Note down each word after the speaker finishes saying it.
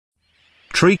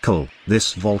Treacle,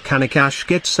 this volcanic ash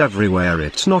gets everywhere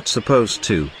it's not supposed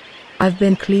to. I've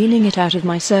been cleaning it out of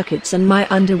my circuits and my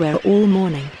underwear all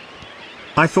morning.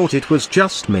 I thought it was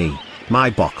just me. My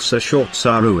boxer shorts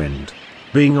are ruined.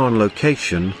 Being on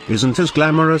location isn't as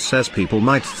glamorous as people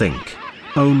might think.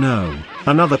 Oh no,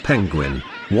 another penguin.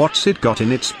 What's it got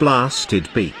in its blasted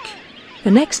beak?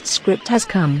 The next script has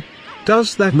come.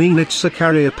 Does that mean it's a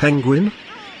carrier penguin?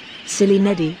 Silly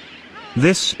Neddy.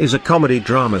 This is a comedy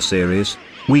drama series.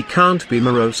 We can't be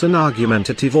morose and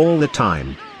argumentative all the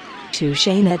time. To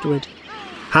Shane Edward.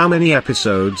 How many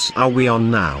episodes are we on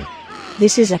now?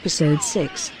 This is episode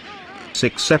 6.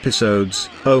 6 episodes,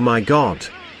 oh my god.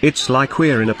 It's like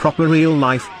we're in a proper real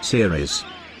life series.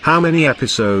 How many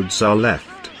episodes are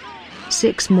left?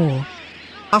 6 more.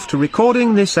 After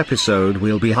recording this episode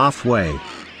we'll be halfway.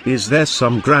 Is there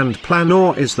some grand plan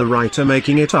or is the writer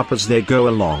making it up as they go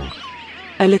along?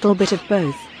 A little bit of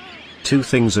both. 2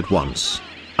 things at once.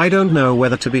 I don't know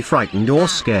whether to be frightened or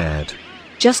scared.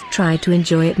 Just try to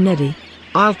enjoy it, Neddy.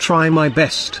 I'll try my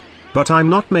best, but I'm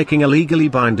not making a legally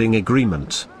binding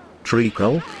agreement.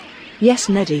 Treacle? Yes,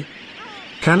 Neddy.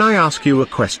 Can I ask you a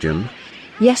question?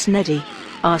 Yes, Neddy.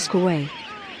 Ask away.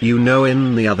 You know,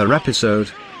 in the other episode,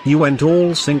 you went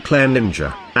all Sinclair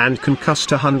Ninja, and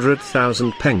concussed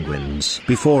 100,000 penguins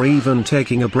before even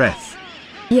taking a breath.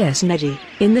 Yes, Neddy,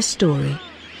 in the story.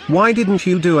 Why didn't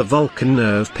you do a Vulcan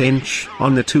nerve pinch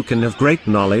on the toucan of great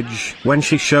knowledge when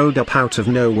she showed up out of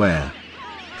nowhere?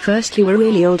 Firstly, we're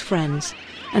really old friends.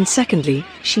 And secondly,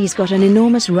 she's got an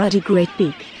enormous ruddy great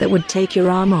beak that would take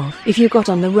your arm off if you got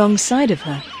on the wrong side of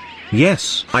her.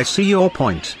 Yes, I see your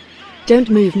point. Don't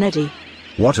move, Neddy.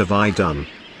 What have I done?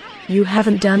 You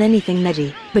haven't done anything,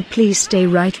 Neddy, but please stay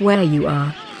right where you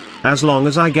are. As long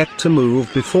as I get to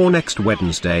move before next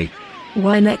Wednesday.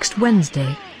 Why next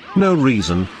Wednesday? No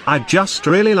reason, I'd just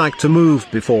really like to move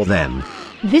before then.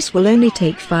 This will only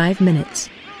take 5 minutes.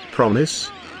 Promise?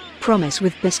 Promise,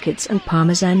 with biscuits and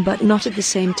parmesan, but not at the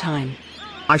same time.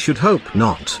 I should hope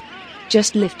not.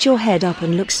 Just lift your head up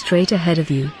and look straight ahead of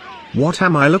you. What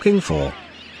am I looking for?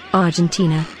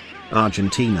 Argentina.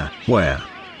 Argentina, where?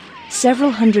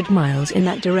 Several hundred miles in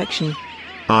that direction.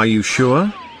 Are you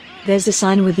sure? There's a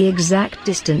sign with the exact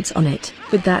distance on it,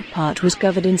 but that part was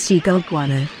covered in seagull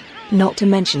guano. Not to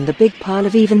mention the big pile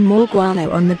of even more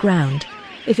guano on the ground.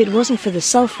 If it wasn't for the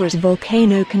sulfurous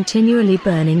volcano continually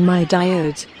burning my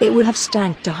diodes, it would have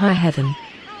stank to high heaven.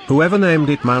 Whoever named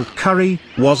it Mount Curry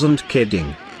wasn't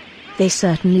kidding. They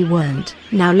certainly weren't.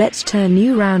 Now let's turn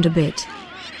you round a bit.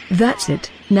 That's it,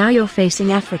 now you're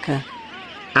facing Africa.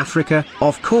 Africa,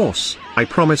 of course. I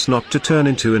promise not to turn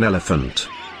into an elephant.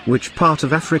 Which part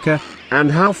of Africa, and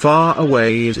how far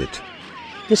away is it?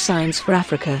 The signs for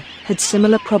Africa had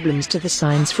similar problems to the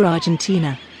signs for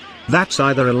Argentina. That's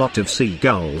either a lot of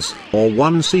seagulls, or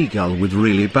one seagull with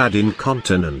really bad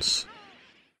incontinence.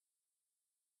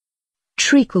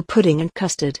 Treacle Pudding and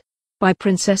Custard. By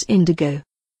Princess Indigo.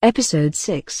 Episode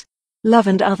 6. Love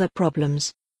and Other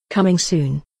Problems. Coming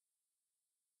soon.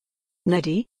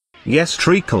 Neddy? Yes,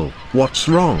 Treacle, what's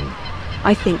wrong?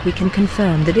 I think we can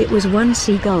confirm that it was one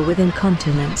seagull with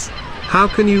incontinence. How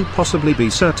can you possibly be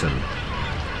certain?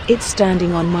 It's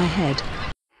standing on my head.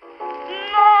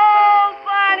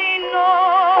 Nobody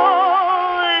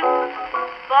knows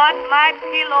but my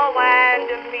pillow and